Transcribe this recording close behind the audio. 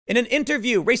In an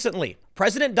interview recently,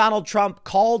 President Donald Trump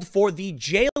called for the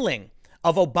jailing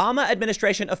of Obama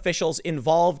administration officials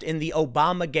involved in the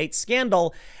Obamagate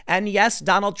scandal. And yes,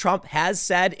 Donald Trump has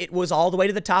said it was all the way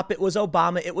to the top. It was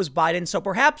Obama, it was Biden. So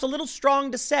perhaps a little strong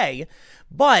to say,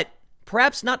 but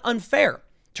perhaps not unfair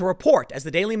to report, as the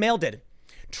Daily Mail did.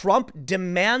 Trump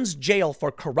demands jail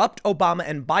for corrupt Obama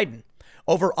and Biden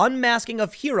over unmasking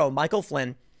of hero Michael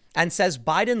Flynn, and says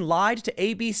Biden lied to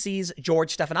ABC's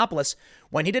George Stephanopoulos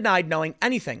when he denied knowing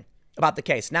anything about the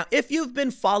case. Now, if you've been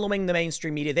following the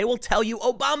mainstream media, they will tell you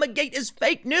Obamagate is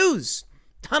fake news.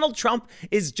 Donald Trump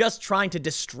is just trying to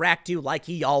distract you like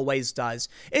he always does.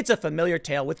 It's a familiar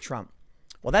tale with Trump.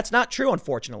 Well, that's not true,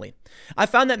 unfortunately. I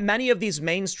found that many of these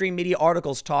mainstream media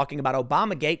articles talking about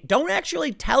Obamagate don't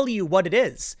actually tell you what it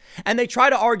is. And they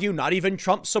try to argue not even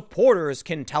Trump supporters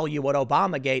can tell you what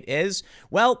Obamagate is.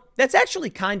 Well, that's actually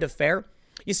kind of fair.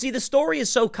 You see, the story is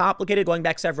so complicated going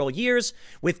back several years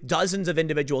with dozens of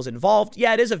individuals involved.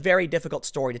 Yeah, it is a very difficult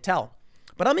story to tell.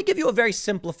 But let me give you a very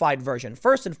simplified version.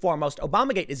 First and foremost,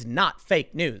 Obamagate is not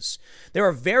fake news. There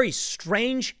are very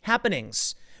strange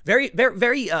happenings. Very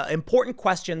important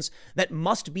questions that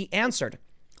must be answered.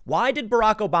 Why did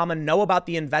Barack Obama know about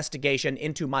the investigation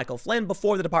into Michael Flynn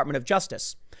before the Department of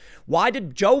Justice? Why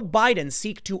did Joe Biden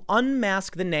seek to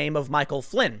unmask the name of Michael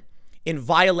Flynn in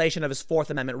violation of his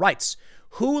Fourth Amendment rights?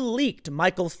 Who leaked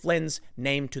Michael Flynn's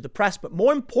name to the press? But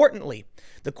more importantly,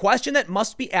 the question that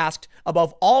must be asked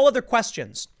above all other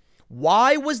questions: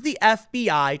 why was the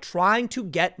FBI trying to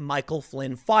get Michael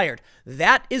Flynn fired?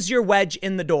 That is your wedge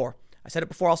in the door. I said it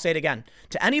before, I'll say it again.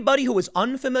 To anybody who is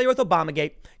unfamiliar with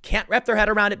Obamagate, can't wrap their head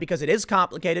around it because it is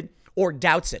complicated, or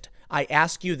doubts it, I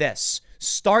ask you this.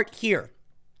 Start here.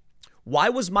 Why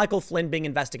was Michael Flynn being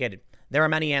investigated? There are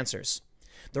many answers.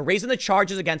 The reason the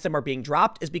charges against him are being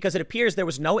dropped is because it appears there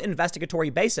was no investigatory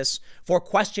basis for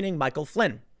questioning Michael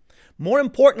Flynn. More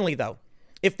importantly, though,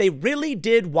 if they really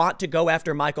did want to go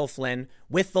after Michael Flynn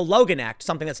with the Logan Act,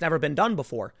 something that's never been done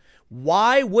before,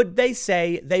 why would they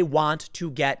say they want to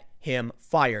get him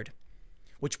fired?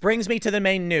 Which brings me to the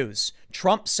main news.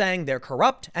 Trump saying they're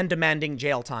corrupt and demanding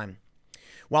jail time.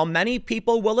 While many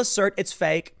people will assert it's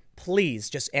fake, please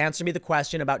just answer me the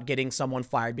question about getting someone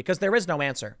fired, because there is no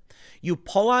answer. You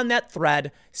pull on that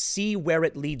thread, see where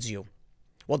it leads you.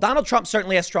 Well, Donald Trump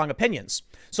certainly has strong opinions.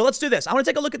 So let's do this. I want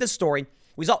to take a look at this story.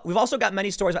 We've also got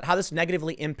many stories about how this is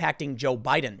negatively impacting Joe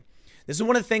Biden. This is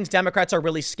one of the things Democrats are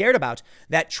really scared about,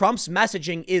 that Trump's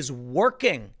messaging is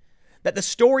working. That the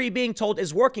story being told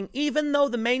is working, even though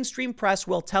the mainstream press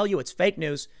will tell you it's fake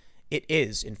news. It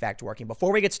is, in fact, working.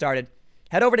 Before we get started,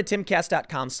 head over to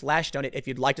timcast.com/donate if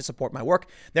you'd like to support my work.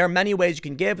 There are many ways you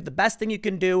can give. The best thing you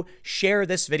can do, share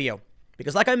this video.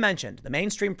 Because like I mentioned, the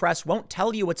mainstream press won't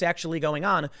tell you what's actually going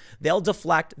on. They'll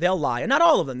deflect, they'll lie. And not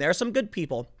all of them. There are some good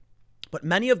people. But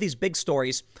many of these big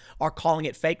stories are calling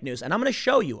it fake news. And I'm going to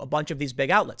show you a bunch of these big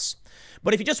outlets.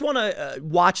 But if you just want to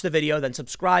watch the video, then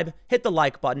subscribe, hit the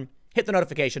like button, hit the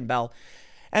notification bell,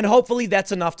 and hopefully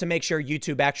that's enough to make sure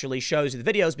YouTube actually shows you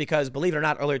the videos, because believe it or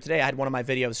not, earlier today I had one of my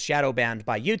videos shadow banned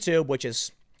by YouTube, which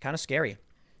is kind of scary.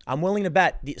 I'm willing to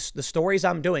bet the stories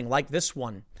I'm doing, like this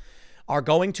one, are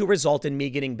going to result in me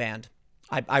getting banned.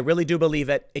 I really do believe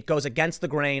it. It goes against the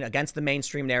grain, against the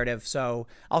mainstream narrative. So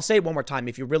I'll say it one more time.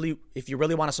 If you really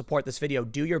want to support this video,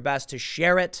 do your best to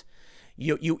share it.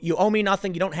 You owe me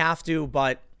nothing. You don't have to,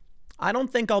 but I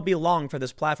don't think I'll be long for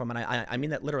this platform, and I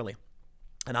mean that literally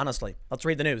and honestly. Let's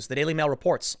read the news. The Daily Mail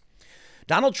reports,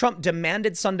 Donald Trump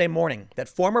demanded Sunday morning that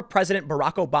former President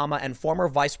Barack Obama and former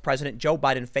Vice President Joe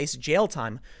Biden face jail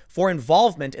time for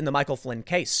involvement in the Michael Flynn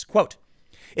case. Quote,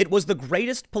 "It was the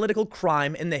greatest political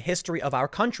crime in the history of our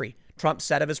country," Trump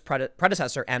said of his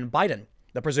predecessor and Biden,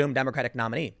 the presumed Democratic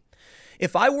nominee.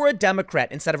 "If I were a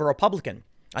Democrat instead of a Republican,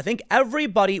 I think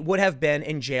everybody would have been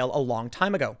in jail a long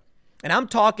time ago. And I'm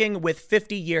talking with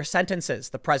 50-year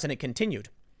sentences," the president continued.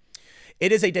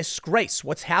 "It is a disgrace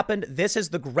what's happened. This is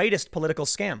the greatest political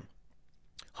scam,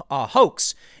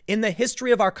 hoax in the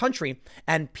history of our country,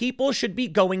 and people should be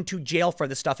going to jail for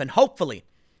this stuff. And hopefully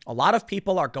a lot of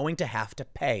people are going to have to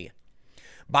pay."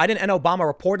 Biden and Obama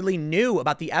reportedly knew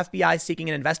about the FBI seeking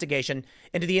an investigation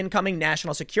into the incoming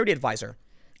national security advisor,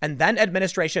 and the then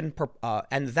administration,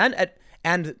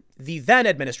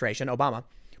 Obama,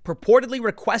 purportedly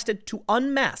requested to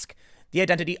unmask the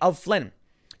identity of Flynn.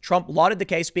 Trump lauded the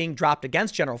case being dropped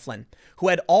against General Flynn, who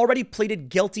had already pleaded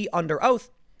guilty under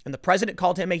oath, and the president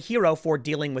called him a hero for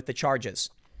dealing with the charges.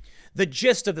 The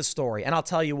gist of the story, and I'll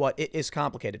tell you what, it is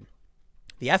complicated.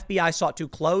 The FBI sought to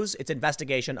close its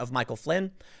investigation of Michael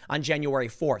Flynn on January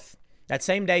 4th. That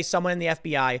same day, someone in the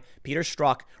FBI, Peter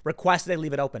Strzok, requested they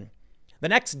leave it open. The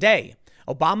next day,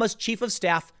 Obama's chief of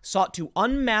staff sought to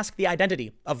unmask the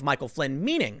identity of Michael Flynn,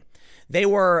 meaning they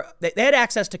had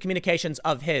access to communications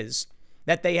of his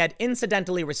that they had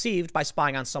incidentally received by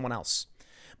spying on someone else.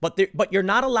 But you're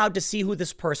not allowed to see who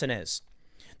this person is.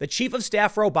 The chief of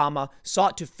staff for Obama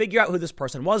sought to figure out who this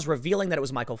person was, revealing that it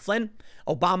was Michael Flynn.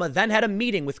 Obama then had a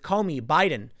meeting with Comey,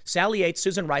 Biden, Sally Yates,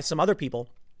 Susan Rice, some other people,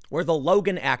 where the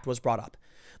Logan Act was brought up.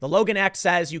 The Logan Act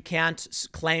says you can't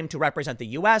claim to represent the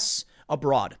U.S.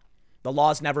 abroad. The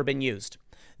law's never been used.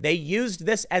 They used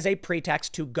this as a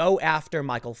pretext to go after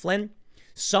Michael Flynn.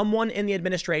 Someone in the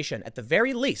administration, at the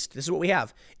very least, this is what we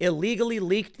have, illegally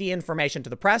leaked the information to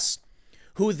the press,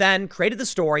 who then created the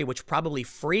story, which probably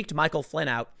freaked Michael Flynn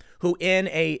out, who in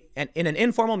an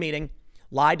informal meeting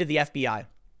lied to the FBI.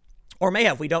 Or may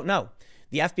have, we don't know.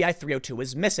 The FBI 302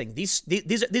 is missing. These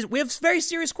we have very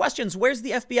serious questions. Where's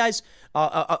the FBI's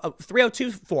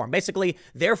 302 form? Basically,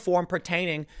 their form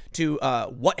pertaining to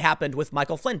what happened with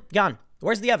Michael Flynn. Gone.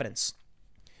 Where's the evidence?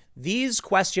 These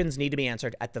questions need to be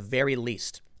answered at the very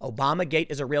least.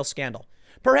 Obamagate is a real scandal.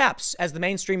 Perhaps, as the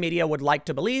mainstream media would like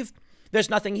to believe, there's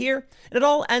nothing here, and it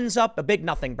all ends up a big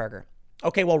nothing burger.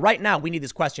 Okay, well, right now we need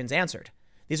these questions answered.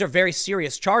 These are very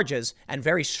serious charges and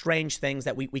very strange things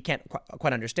that we can't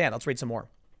quite understand. Let's read some more.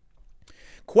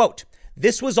 Quote,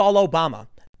 "This was all Obama.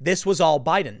 This was all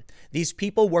Biden. These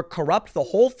people were corrupt. The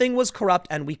whole thing was corrupt,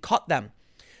 and we caught them."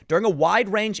 During a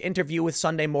wide-range interview with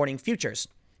Sunday Morning Futures,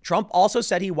 Trump also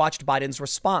said he watched Biden's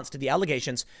response to the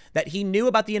allegations that he knew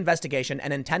about the investigation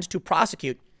and intent to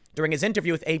prosecute during his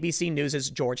interview with ABC News'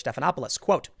 George Stephanopoulos.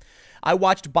 Quote, "I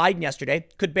watched Biden yesterday,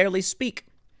 could barely speak.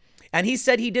 And he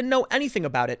said he didn't know anything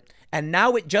about it. And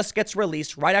now it just gets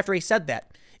released right after he said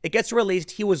that. It gets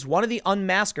released he was one of the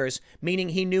unmaskers, meaning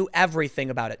he knew everything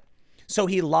about it. So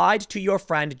he lied to your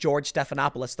friend George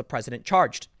Stephanopoulos, the president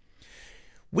charged."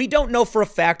 We don't know for a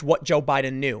fact what Joe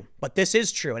Biden knew, but this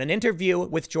is true. In an interview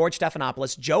with George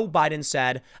Stephanopoulos, Joe Biden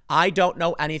said, "I don't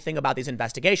know anything about these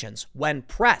investigations." When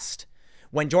pressed,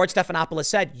 when George Stephanopoulos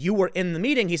said, "You were in the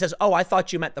meeting," he says, "Oh, I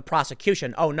thought you meant the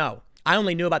prosecution. Oh, no, I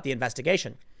only knew about the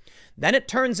investigation." Then it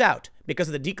turns out, because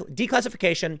of the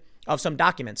declassification of some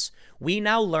documents, we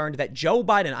now learned that Joe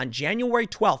Biden on January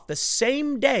 12th, the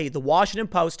same day the Washington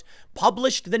Post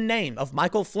published the name of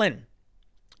Michael Flynn,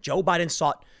 Joe Biden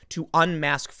sought to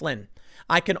unmask Flynn.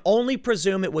 I can only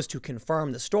presume it was to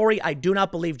confirm the story. I do not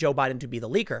believe Joe Biden to be the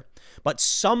leaker, but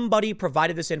somebody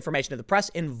provided this information to the press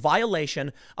in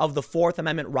violation of the Fourth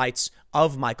Amendment rights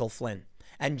of Michael Flynn.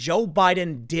 And Joe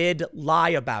Biden did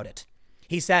lie about it.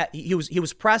 He said he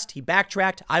was pressed. He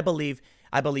backtracked. I believe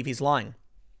he's lying.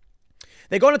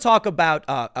 They're going to talk about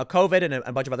COVID and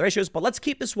a bunch of other issues, but let's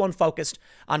keep this one focused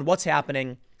on what's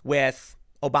happening with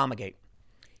Obamagate.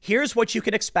 Here's what you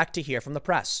can expect to hear from the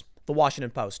press. The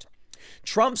Washington Post.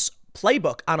 Trump's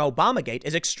playbook on Obamagate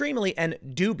is extremely and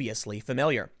dubiously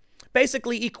familiar,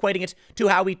 basically equating it to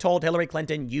how he told Hillary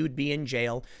Clinton you'd be in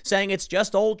jail, saying it's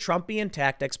just old Trumpian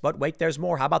tactics. But wait, there's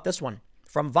more. How about this one?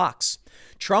 From Vox.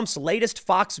 Trump's latest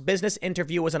Fox Business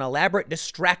interview was an elaborate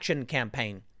distraction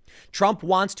campaign. Trump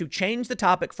wants to change the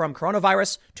topic from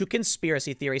coronavirus to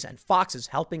conspiracy theories, and Fox is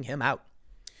helping him out.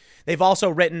 They've also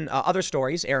written other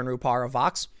stories, Aaron Rupar of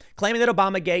Vox, claiming that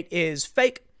Obamagate is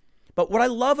fake. But what I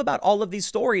love about all of these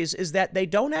stories is that they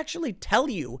don't actually tell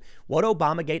you what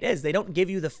Obamagate is. They don't give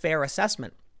you the fair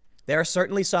assessment. There are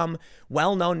certainly some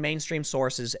well-known mainstream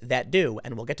sources that do,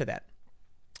 and we'll get to that.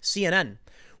 CNN.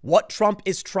 What Trump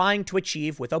is trying to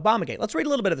achieve with Obamagate. Let's read a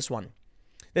little bit of this one.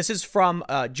 This is from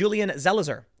Julian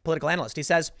Zelizer, political analyst. He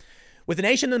says, with the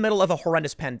nation in the middle of a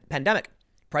horrendous pandemic,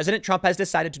 President Trump has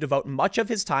decided to devote much of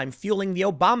his time fueling the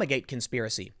Obamagate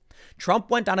conspiracy.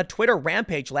 Trump went on a Twitter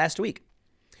rampage last week.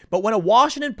 But when a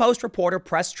Washington Post reporter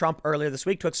pressed Trump earlier this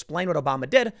week to explain what Obama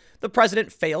did, the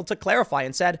president failed to clarify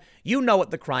and said, "You know what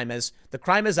the crime is. The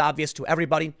crime is obvious to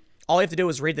everybody. All you have to do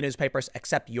is read the newspapers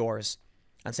except yours."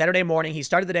 On Saturday morning, he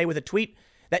started the day with a tweet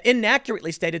that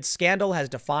inaccurately stated scandal has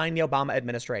defined the Obama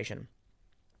administration.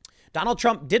 Donald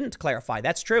Trump didn't clarify.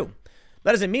 That's true.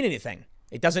 That doesn't mean anything.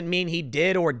 It doesn't mean he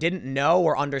did or didn't know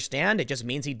or understand. It just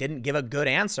means he didn't give a good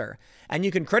answer. And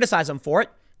you can criticize him for it.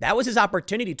 That was his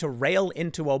opportunity to rail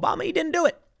into Obama. He didn't do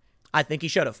it. I think he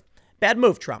should have. Bad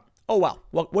move, Trump. Oh, well.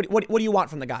 What do you want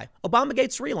from the guy?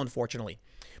 Obamagate's real, unfortunately.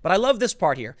 But I love this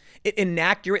part here. It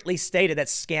inaccurately stated that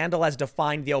scandal has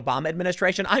defined the Obama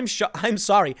administration. I'm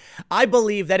sorry. I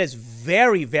believe that is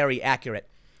very, very accurate.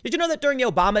 Did you know that during the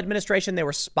Obama administration, they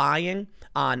were spying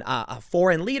on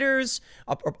foreign leaders,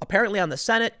 apparently on the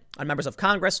Senate, on members of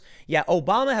Congress? Yeah,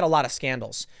 Obama had a lot of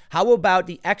scandals. How about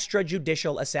the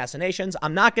extrajudicial assassinations?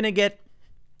 I'm not going to get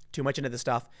too much into this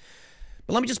stuff.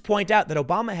 But let me just point out that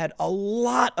Obama had a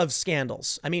lot of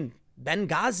scandals. I mean,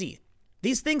 Benghazi.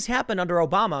 These things happened under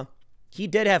Obama. He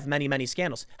did have many, many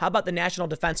scandals. How about the National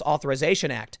Defense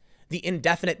Authorization Act? The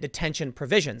indefinite detention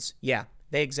provisions. Yeah,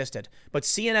 they existed. But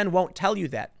CNN won't tell you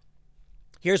that.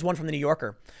 Here's one from the New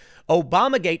Yorker.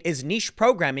 Obamagate is niche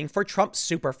programming for Trump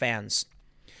superfans.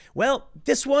 Well,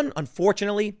 this one,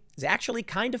 unfortunately, is actually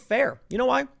kind of fair. You know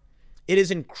why? It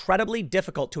is incredibly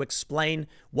difficult to explain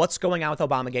what's going on with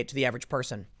Obamagate to the average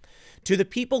person. To the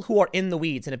people who are in the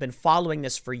weeds and have been following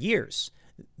this for years,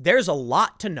 there's a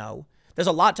lot to know. There's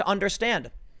a lot to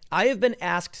understand. I have been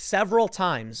asked several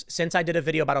times since I did a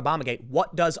video about Obamagate,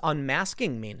 what does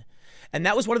unmasking mean? And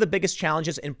that was one of the biggest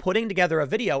challenges in putting together a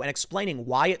video and explaining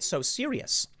why it's so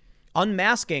serious.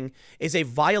 Unmasking is a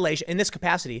violation, in this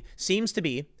capacity, seems to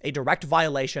be a direct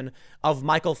violation of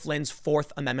Michael Flynn's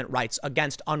Fourth Amendment rights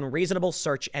against unreasonable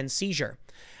search and seizure.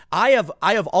 I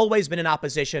have always been in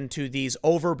opposition to these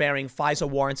overbearing FISA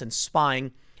warrants and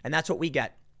spying, and that's what we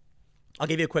get. I'll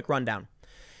give you a quick rundown.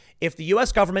 If the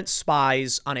U.S. government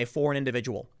spies on a foreign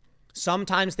individual,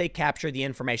 sometimes they capture the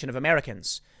information of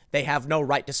Americans. They have no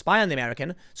right to spy on the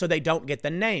American, so they don't get the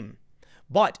name.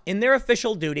 But in their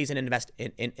official duties and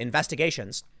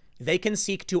investigations, they can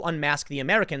seek to unmask the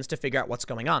Americans to figure out what's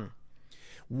going on.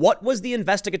 What was the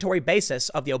investigatory basis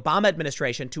of the Obama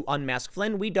administration to unmask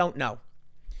Flynn? We don't know.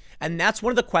 And that's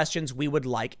one of the questions we would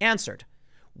like answered.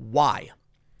 Why?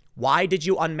 Why did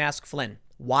you unmask Flynn?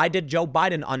 Why did Joe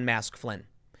Biden unmask Flynn?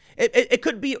 It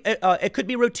could be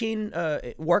routine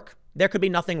work. There could be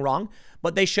nothing wrong,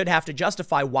 but they should have to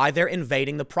justify why they're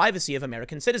invading the privacy of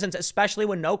American citizens, especially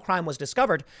when no crime was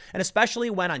discovered, and especially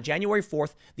when on January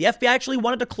 4th, the FBI actually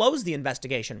wanted to close the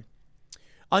investigation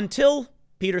until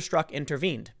Peter Strzok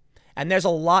intervened. And there's a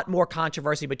lot more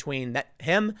controversy between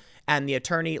him and the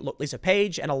attorney, Lisa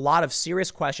Page, and a lot of serious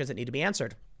questions that need to be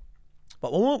answered.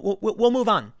 But we'll move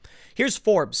on. Here's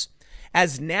Forbes.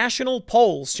 As national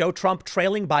polls show Trump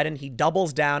trailing Biden, he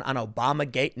doubles down on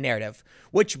Obamagate narrative,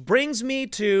 which brings me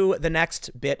to the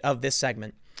next bit of this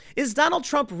segment. Is Donald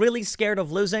Trump really scared of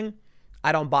losing?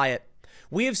 I don't buy it.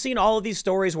 We have seen all of these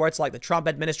stories where it's like the Trump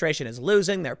administration is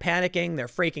losing, they're panicking, they're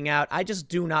freaking out. I just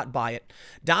do not buy it.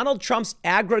 Donald Trump's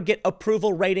aggregate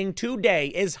approval rating today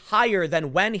is higher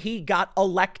than when he got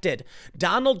elected.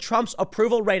 Donald Trump's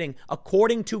approval rating,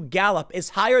 according to Gallup, is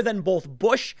higher than both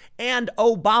Bush and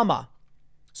Obama.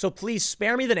 So please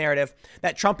spare me the narrative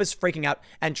that Trump is freaking out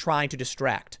and trying to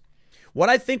distract. What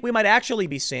I think we might actually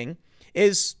be seeing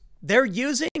is they're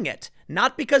using it,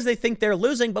 not because they think they're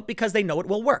losing, but because they know it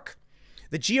will work.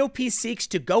 The GOP seeks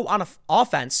to go on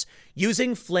offense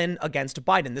using Flynn against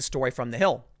Biden. This story from The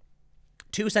Hill.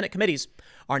 2 Senate committees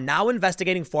are now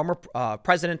investigating former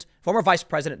Vice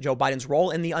President Joe Biden's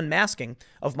role in the unmasking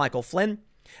of Michael Flynn.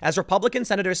 As Republican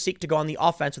senators seek to go on the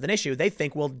offense with an issue they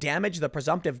think will damage the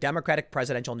presumptive Democratic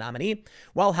presidential nominee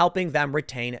while helping them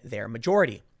retain their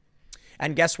majority.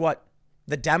 And guess what?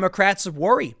 The Democrats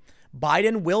worry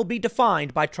Biden will be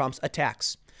defined by Trump's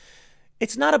attacks.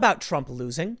 It's not about Trump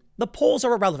losing. The polls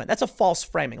are irrelevant. That's a false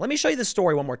framing. Let me show you this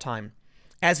story one more time.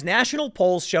 As national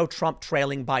polls show Trump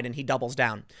trailing Biden, he doubles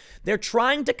down. They're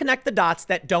trying to connect the dots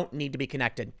that don't need to be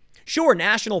connected. Sure,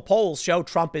 national polls show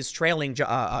Trump is trailing, Joe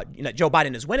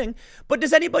Biden is winning. But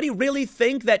does anybody really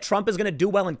think that Trump is going to do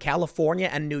well in California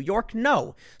and New York?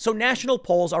 No. So national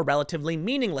polls are relatively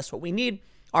meaningless. What we need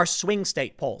are swing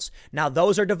state polls. Now,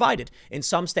 those are divided. In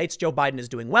some states, Joe Biden is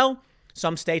doing well.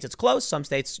 Some states, it's close. Some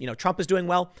states, Trump is doing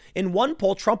well. In one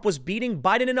poll, Trump was beating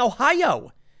Biden in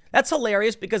Ohio. That's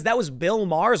hilarious because that was Bill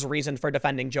Maher's reason for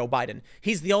defending Joe Biden.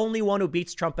 He's the only one who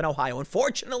beats Trump in Ohio.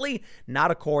 Unfortunately, not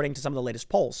according to some of the latest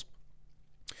polls.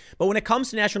 But when it comes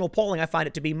to national polling, I find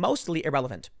it to be mostly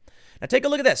irrelevant. Now take a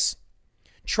look at this.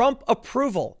 Trump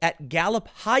approval at Gallup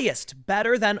highest,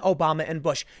 better than Obama and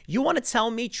Bush. You want to tell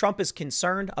me Trump is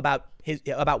concerned about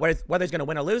whether he's going to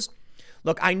win or lose?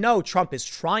 Look, I know Trump is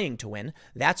trying to win.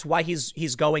 That's why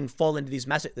he's going full into the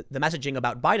messaging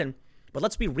about Biden. But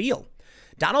let's be real.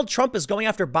 Donald Trump is going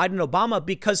after Biden and Obama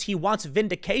because he wants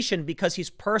vindication, because he's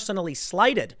personally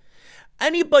slighted.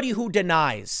 Anybody who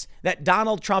denies that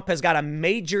Donald Trump has got a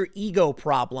major ego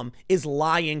problem is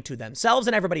lying to themselves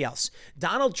and everybody else.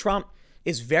 Donald Trump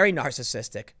is very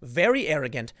narcissistic, very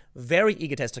arrogant, very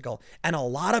egotistical, and a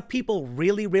lot of people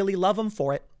really, really love him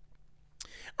for it.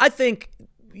 I think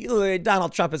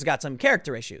Donald Trump has got some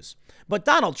character issues, but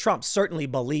Donald Trump certainly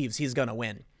believes he's going to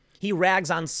win. He rags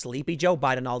on sleepy Joe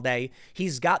Biden all day.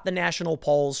 He's got the national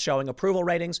polls showing approval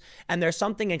ratings, and there's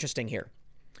something interesting here.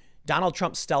 Donald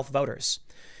Trump's stealth voters.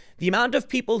 The amount of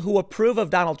people who approve of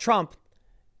Donald Trump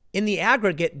in the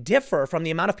aggregate differ from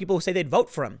the amount of people who say they'd vote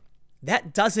for him.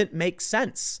 That doesn't make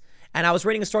sense. And I was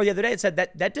reading a story the other day that said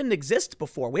that didn't exist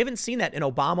before. We haven't seen that in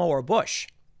Obama or Bush.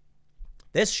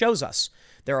 This shows us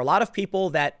there are a lot of people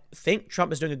that think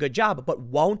Trump is doing a good job, but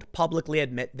won't publicly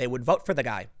admit they would vote for the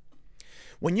guy.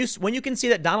 When you can see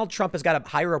that Donald Trump has got a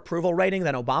higher approval rating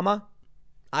than Obama,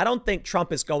 I don't think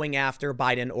Trump is going after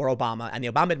Biden or Obama and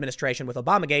the Obama administration with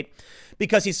Obamagate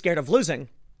because he's scared of losing.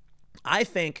 I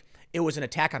think it was an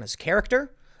attack on his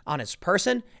character, on his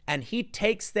person, and he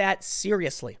takes that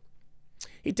seriously.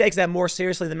 He takes that more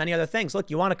seriously than many other things. Look,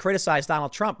 you want to criticize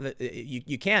Donald Trump,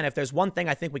 you can. If there's one thing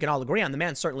I think we can all agree on, the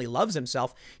man certainly loves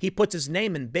himself. He puts his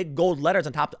name in big gold letters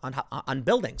on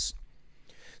buildings.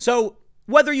 So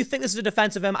whether you think this is a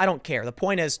defense of him, I don't care. The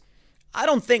point is, I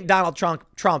don't think Donald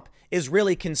Trump is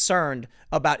really concerned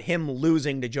about him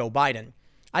losing to Joe Biden.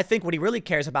 I think what he really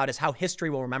cares about is how history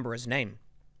will remember his name.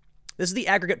 This is the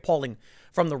aggregate polling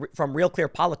from Real Clear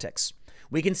Politics.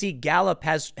 We can see Gallup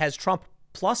has Trump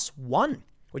 +1,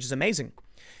 which is amazing.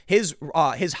 His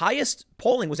highest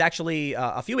polling was actually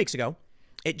a few weeks ago.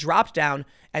 It dropped down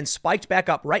and spiked back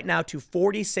up right now to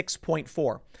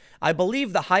 46.4. I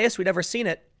believe the highest we'd ever seen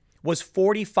it was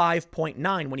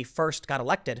 45.9 when he first got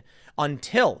elected,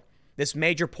 until this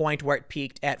major point where it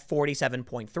peaked at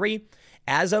 47.3.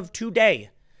 As of today,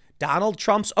 Donald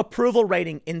Trump's approval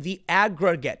rating in the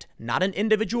aggregate, not an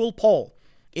individual poll,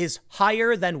 is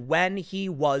higher than when he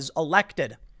was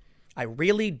elected. I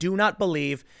really do not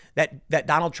believe that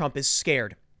Donald Trump is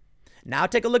scared. Now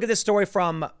take a look at this story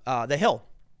from The Hill.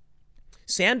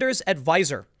 Sanders'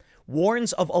 advisor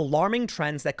warns of alarming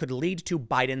trends that could lead to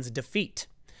Biden's defeat.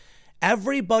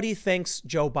 Everybody thinks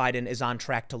Joe Biden is on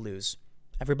track to lose.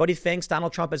 Everybody thinks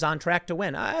Donald Trump is on track to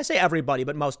win. I say everybody,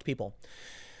 but most people.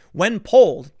 When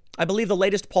polled, I believe the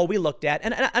latest poll we looked at,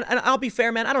 and I'll be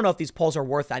fair, man, I don't know if these polls are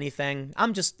worth anything.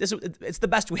 It's the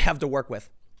best we have to work with.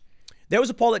 There was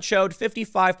a poll that showed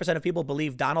 55% of people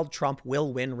believe Donald Trump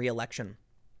will win re-election.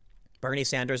 Bernie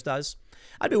Sanders does.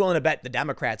 I'd be willing to bet the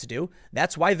Democrats do.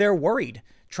 That's why they're worried.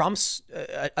 Trump's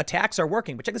attacks are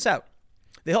working. But check this out.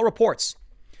 The Hill reports,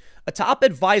 a top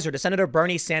advisor to Senator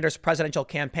Bernie Sanders' presidential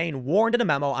campaign warned in a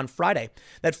memo on Friday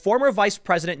that former Vice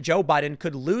President Joe Biden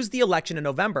could lose the election in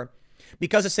November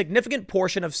because a significant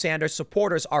portion of Sanders'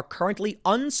 supporters are currently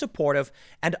unsupportive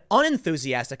and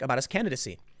unenthusiastic about his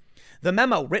candidacy. The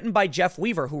memo, written by Jeff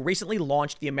Weaver, who recently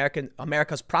launched the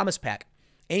America's Promise PAC,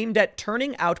 aimed at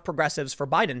turning out progressives for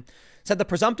Biden, said the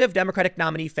presumptive Democratic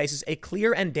nominee faces a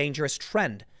clear and dangerous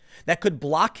trend that could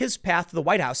block his path to the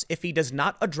White House if he does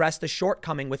not address the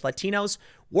shortcoming with Latinos,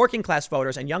 working class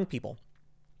voters, and young people.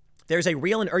 There's a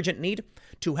real and urgent need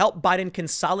to help Biden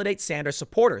consolidate Sanders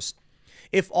supporters.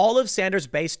 If all of Sanders'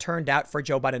 base turned out for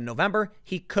Joe Biden in November,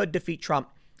 he could defeat Trump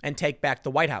and take back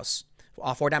the White House.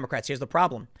 For Democrats, here's the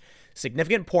problem.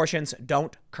 Significant portions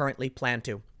don't currently plan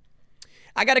to.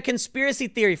 I got a conspiracy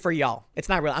theory for y'all. It's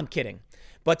not real. I'm kidding.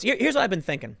 But here's what I've been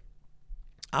thinking.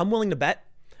 I'm willing to bet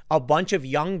a bunch of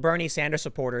young Bernie Sanders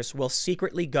supporters will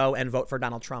secretly go and vote for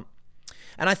Donald Trump.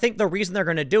 And I think the reason they're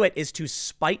going to do it is to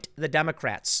spite the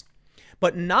Democrats.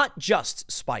 But not just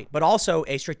spite, but also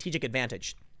a strategic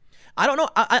advantage. I don't know.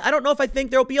 I don't know if I think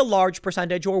there'll be a large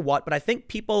percentage or what, but I think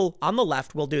people on the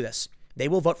left will do this. They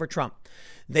will vote for Trump.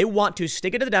 They want to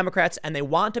stick it to the Democrats, and they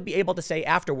want to be able to say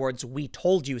afterwards, we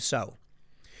told you so.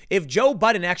 If Joe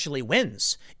Biden actually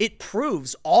wins, it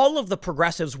proves all of the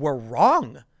progressives were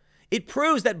wrong. It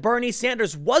proves that Bernie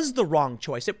Sanders was the wrong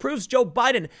choice. It proves Joe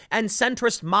Biden and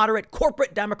centrist, moderate,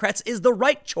 corporate Democrats is the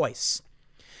right choice.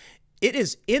 It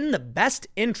is in the best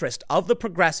interest of the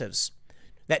progressives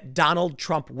that Donald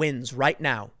Trump wins right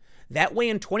now. That way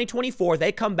in 2024,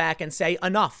 they come back and say,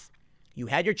 enough. You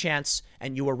had your chance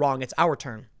and you were wrong. It's our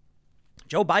turn.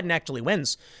 Joe Biden actually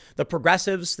wins. The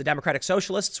progressives, the Democratic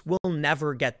Socialists will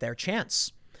never get their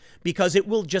chance because it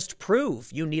will just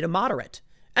prove you need a moderate.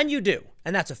 And you do.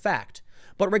 And that's a fact.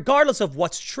 But regardless of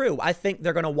what's true, I think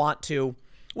they're going to want to,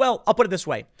 well, I'll put it this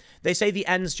way. They say the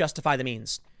ends justify the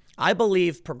means. I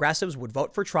believe progressives would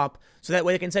vote for Trump so that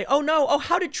way they can say, oh no, oh,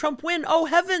 how did Trump win? Oh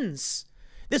heavens.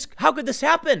 How could this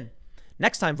happen?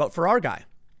 Next time, vote for our guy.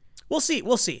 We'll see.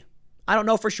 We'll see. I don't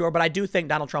know for sure, but I do think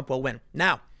Donald Trump will win.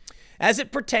 Now, as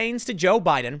it pertains to Joe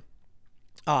Biden,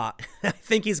 I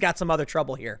think he's got some other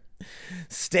trouble here.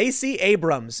 Stacey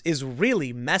Abrams is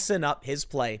really messing up his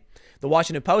play. The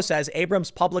Washington Post says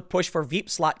Abrams' public push for Veep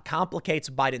slot complicates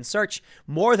Biden's search.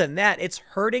 More than that, it's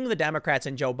hurting the Democrats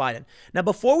and Joe Biden. Now,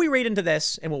 before we read into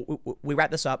this and we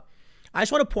wrap this up, I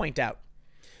just want to point out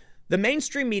the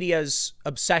mainstream media's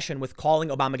obsession with calling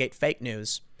Obamagate fake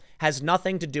news has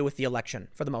nothing to do with the election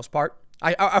for the most part.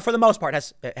 For the most part,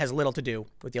 has little to do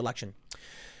with the election.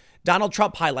 Donald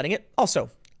Trump highlighting it.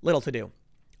 Also, Little to do.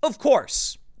 Of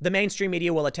course, the mainstream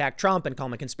media will attack Trump and call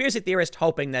him a conspiracy theorist,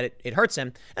 hoping that it hurts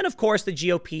him. And of course, the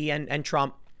GOP and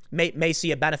Trump may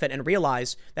see a benefit and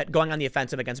realize that going on the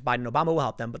offensive against Biden and Obama will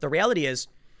help them. But the reality is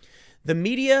the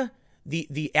media,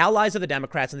 the allies of the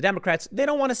Democrats, and the Democrats, they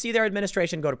don't want to see their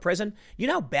administration go to prison. You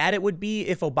know how bad it would be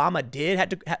if Obama did have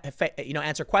to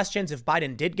answer questions, if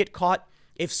Biden did get caught,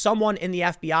 if someone in the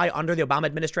FBI under the Obama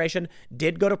administration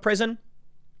did go to prison.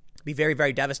 It'd be very,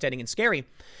 very devastating and scary.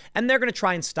 And they're going to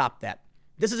try and stop that.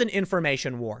 This is an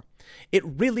information war. It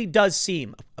really does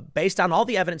seem, based on all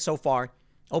the evidence so far,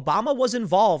 Obama was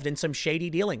involved in some shady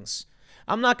dealings.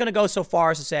 I'm not going to go so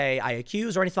far as to say I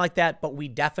accuse or anything like that, but we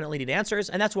definitely need answers.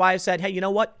 And that's why I said, hey, you know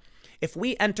what? If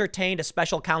we entertained a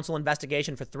special counsel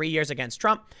investigation for 3 years against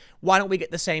Trump, why don't we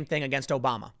get the same thing against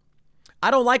Obama?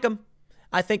 I don't like them.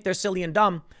 I think they're silly and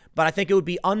dumb, but I think it would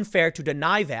be unfair to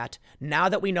deny that now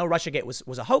that we know Russiagate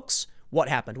was a hoax. What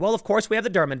happened? Well, of course, we have the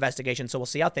Durham investigation, so we'll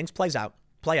see how things play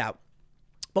out.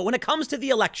 But when it comes to the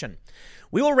election,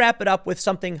 we will wrap it up with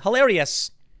something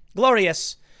hilarious,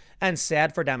 glorious, and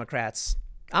sad for Democrats.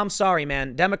 I'm sorry,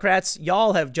 man. Democrats,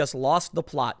 y'all have just lost the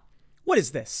plot. What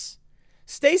is this?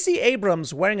 Stacey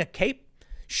Abrams wearing a cape,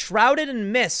 shrouded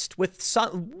in mist with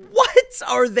sun. What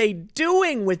are they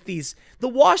doing with these? The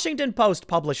Washington Post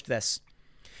published this.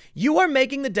 You are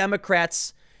making the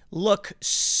Democrats look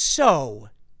so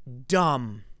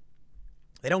dumb.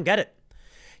 They don't get it.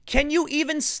 Can you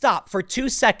even stop for 2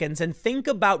 seconds and think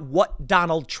about what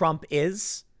Donald Trump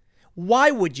is?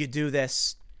 Why would you do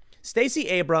this? Stacey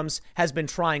Abrams has been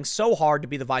trying so hard to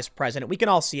be the vice president. We can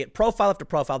all see it, profile after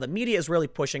profile. The media is really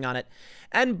pushing on it.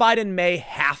 And Biden may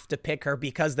have to pick her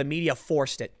because the media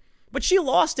forced it. But she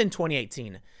lost in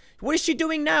 2018. What is she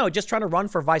doing now? Just trying to run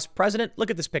for vice president? Look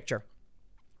at this picture.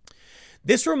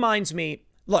 This reminds me,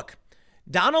 look,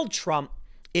 Donald Trump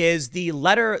is the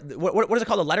what is it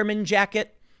called? The Letterman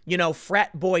jacket? You know,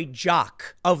 frat boy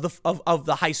jock of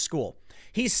the high school.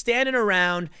 He's standing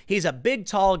around. He's a big,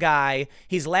 tall guy.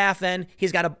 He's laughing.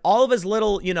 He's got all of his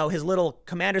little, his little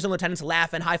commanders and lieutenants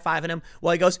laughing, high-fiving him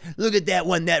while he goes, look at that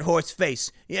one, that horse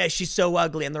face. Yeah, she's so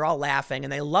ugly. And they're all laughing,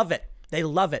 and they love it. They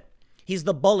love it. He's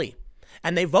the bully.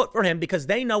 And they vote for him because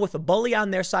they know with a bully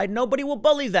on their side, nobody will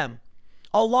bully them.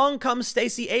 Along comes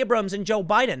Stacey Abrams and Joe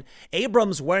Biden.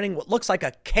 Abrams wearing what looks like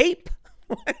a cape.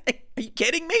 Are you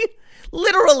kidding me?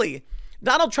 Literally.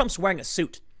 Donald Trump's wearing a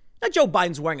suit. Now Joe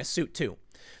Biden's wearing a suit too.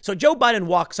 So Joe Biden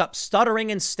walks up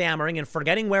stuttering and stammering and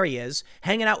forgetting where he is,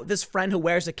 hanging out with his friend who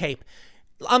wears a cape.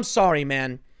 I'm sorry,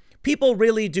 man. People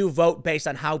really do vote based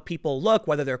on how people look,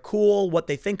 whether they're cool, what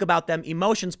they think about them.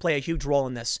 Emotions play a huge role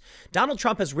in this. Donald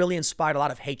Trump has really inspired a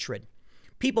lot of hatred.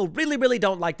 People really, really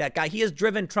don't like that guy. He has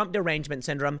driven Trump derangement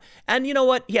syndrome. And you know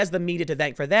what? He has the media to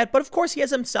thank for that. But of course, he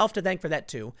has himself to thank for that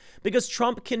too. Because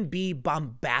Trump can be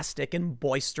bombastic and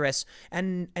boisterous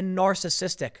and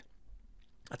narcissistic.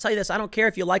 I'll tell you this. I don't care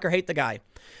if you like or hate the guy.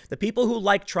 The people who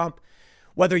like Trump,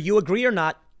 whether you agree or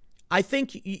not, I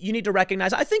think you need to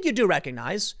recognize, I think you do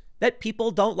recognize that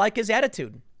people don't like his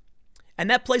attitude. And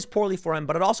that plays poorly for him,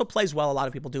 but it also plays well. A lot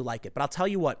of people do like it. But I'll tell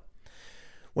you what.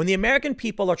 When the American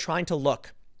people are trying to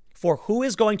look for who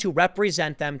is going to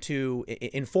represent them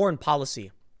in foreign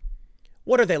policy,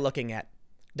 what are they looking at?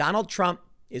 Donald Trump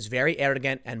is very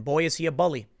arrogant, and boy, is he a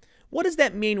bully. What does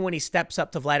that mean when he steps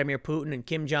up to Vladimir Putin and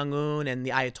Kim Jong-un and the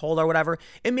Ayatollah or whatever?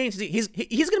 It means he's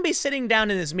going to be sitting down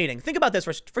in this meeting. Think about this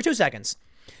for 2 seconds.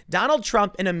 Donald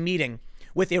Trump in a meeting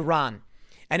with Iran.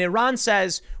 And Iran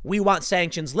says, we want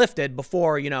sanctions lifted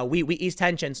before, we ease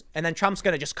tensions. And then Trump's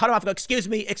going to just cut him off and go, excuse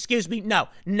me.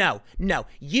 No.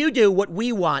 You do what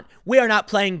we want. We are not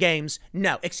playing games.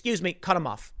 No, excuse me. Cut him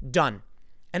off. Done.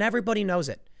 And everybody knows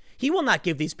it. He will not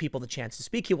give these people the chance to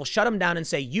speak. He will shut them down and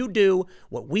say, you do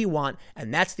what we want.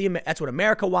 And that's what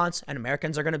America wants. And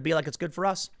Americans are going to be like, it's good for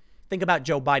us. Think about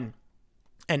Joe Biden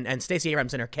and Stacey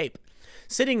Abrams in her cape.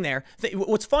 Sitting there.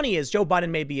 What's funny is Joe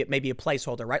Biden may be a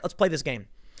placeholder, right? Let's play this game.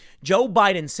 Joe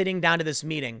Biden sitting down to this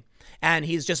meeting and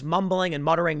he's just mumbling and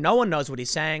muttering. No one knows what he's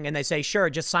saying. And they say, sure,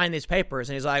 just sign these papers.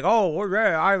 And he's like,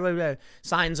 I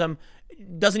signs them.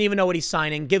 Doesn't even know what he's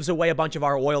signing. Gives away a bunch of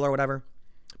our oil or whatever.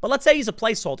 But let's say he's a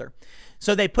placeholder.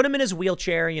 So they put him in his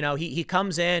wheelchair. He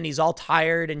comes in. He's all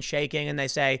tired and shaking. And they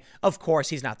say, of course,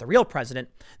 he's not the real president.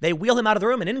 They wheel him out of the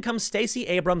room. And in comes Stacey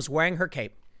Abrams wearing her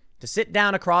cape to sit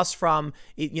down across from,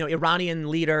 Iranian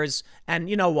leaders.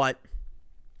 And you know what?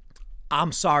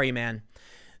 I'm sorry, man.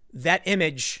 This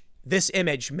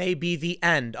image may be the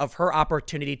end of her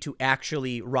opportunity to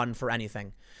actually run for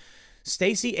anything.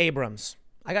 Stacey Abrams,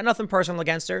 I got nothing personal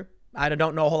against her. I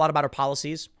don't know a whole lot about her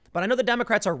policies, but I know the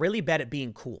Democrats are really bad at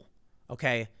being cool.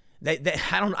 Okay. I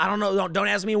don't know. Don't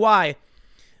ask me why,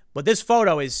 But this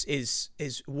photo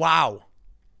is wow.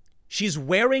 She's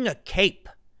wearing a cape.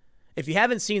 If you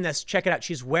haven't seen this, check it out.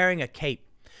 She's wearing a cape.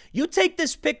 You take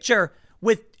this picture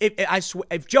with,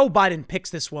 if Joe Biden picks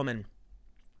this woman,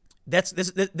 this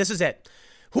is it.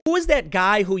 Who was that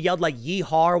guy who yelled like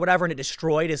yeehaw or whatever and it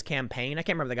destroyed his campaign? I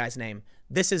can't remember the guy's name.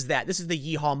 This is that. This is the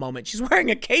yeehaw moment. She's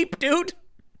wearing a cape, dude.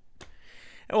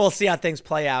 And we'll see how things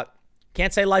play out.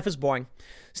 Can't say life is boring.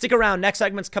 Stick around. Next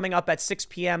segment's coming up at 6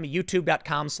 p.m.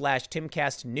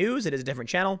 YouTube.com/TimCastNews. It is a different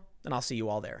channel, and I'll see you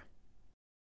all there.